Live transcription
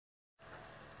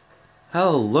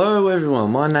Hello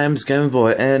everyone, my name's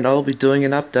Gameboy and I'll be doing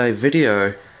an update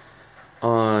video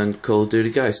on Call of Duty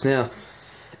Ghosts. Now,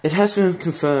 it has been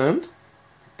confirmed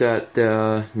that there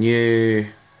are new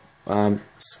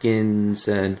skins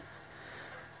and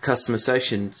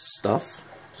customization stuff,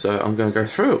 so I'm going to go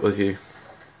through it with you.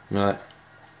 Right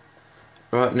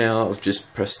now I've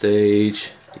just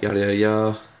prestige, yada yada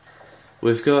yada.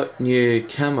 We've got new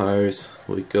camos,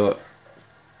 we've got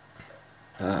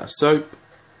soap,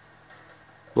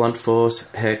 blunt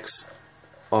force, hex,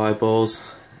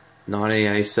 eyeballs,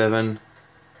 90A7,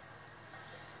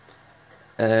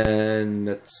 and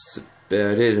that's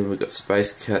about it. And we've got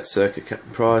Space Cat, Circuit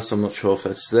Captain Price. I'm not sure if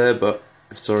that's there, but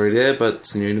if it's already there, but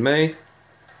it's new to me.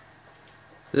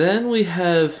 Then we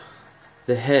have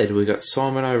the head. We got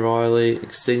Simon O'Reilly,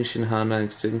 Extinction Hunter,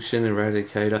 Extinction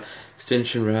Eradicator,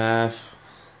 Extinction Wrath,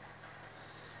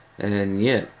 and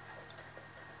yeah.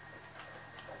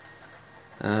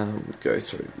 Go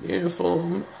through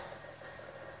uniform.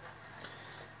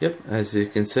 Yep, as you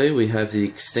can see, we have the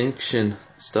extinction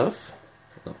stuff.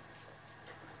 Oh,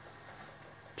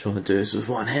 trying to do this with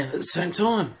one hand at the same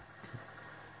time.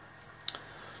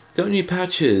 Got new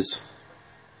patches.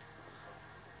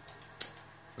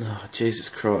 Oh, Jesus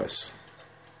Christ.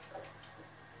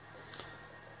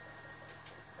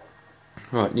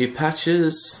 Right, new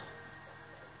patches.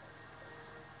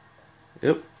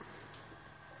 Yep.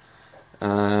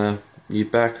 New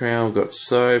background, we've got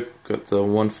soap, got the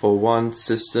 141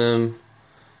 system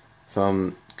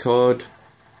from COD.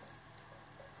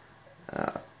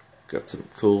 Got some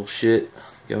cool shit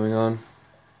going on.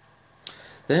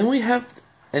 Then we have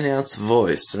announced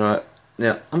voice. Right,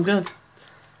 now I'm going to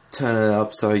turn it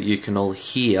up so you can all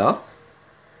hear.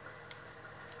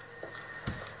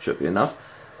 Should be enough.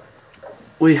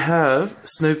 We have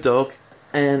Snoop Dogg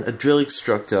and a drill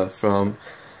instructor from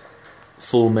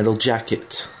Full Metal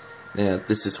Jacket. Now,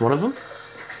 this is one of them.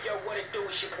 Yo, what it do?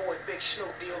 It's your boy Big Snoop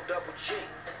D-O-double G.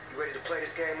 You ready to play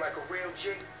this game like a real G?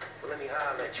 Well, let me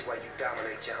holler at you while you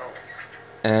dominate your homies.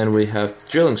 And we have the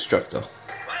drill instructor.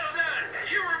 Well done.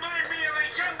 You remind me of a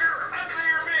younger,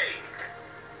 uglier me.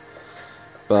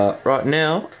 But right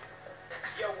now,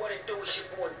 Yo, what it do? It's your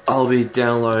boy. I'll be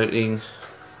downloading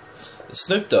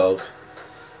Snoop Dogg,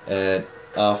 and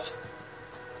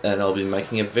I'll be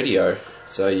making a video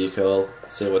so you can all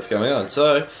see what's going on.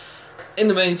 So, in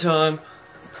the meantime,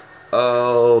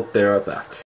 I'll be right back.